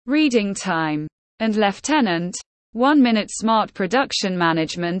reading time, and Lieutenant 1-minute smart production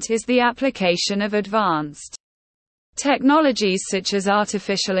management is the application of advanced technologies such as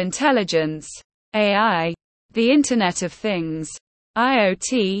artificial intelligence, AI, the Internet of Things,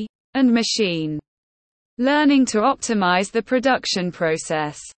 IoT, and machine learning to optimize the production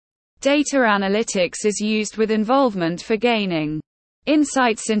process. Data analytics is used with involvement for gaining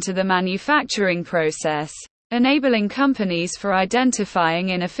insights into the manufacturing process, enabling companies for identifying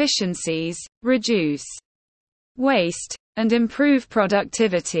inefficiencies, reduce waste, and improve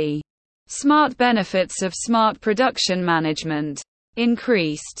productivity. Smart benefits of smart production management: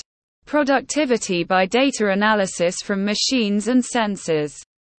 increased productivity by data analysis from machines and sensors.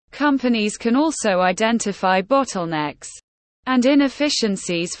 Companies can also identify bottlenecks and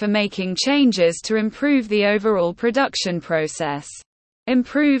inefficiencies for making changes to improve the overall production process.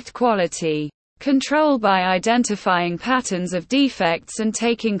 Improved quality control by identifying patterns of defects and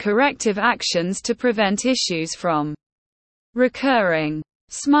taking corrective actions to prevent issues from recurring.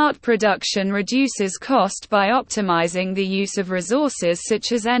 Smart production reduces cost by optimizing the use of resources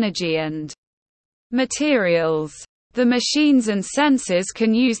such as energy and materials. The machines and sensors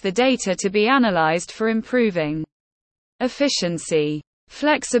can use the data to be analyzed for improving efficiency.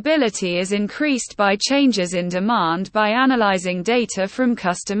 Flexibility is increased by changes in demand by analyzing data from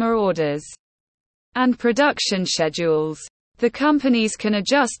customer orders and production schedules. The companies can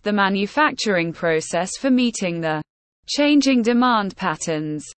adjust the manufacturing process for meeting the changing demand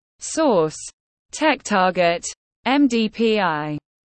patterns. Source: TechTarget, MDPI.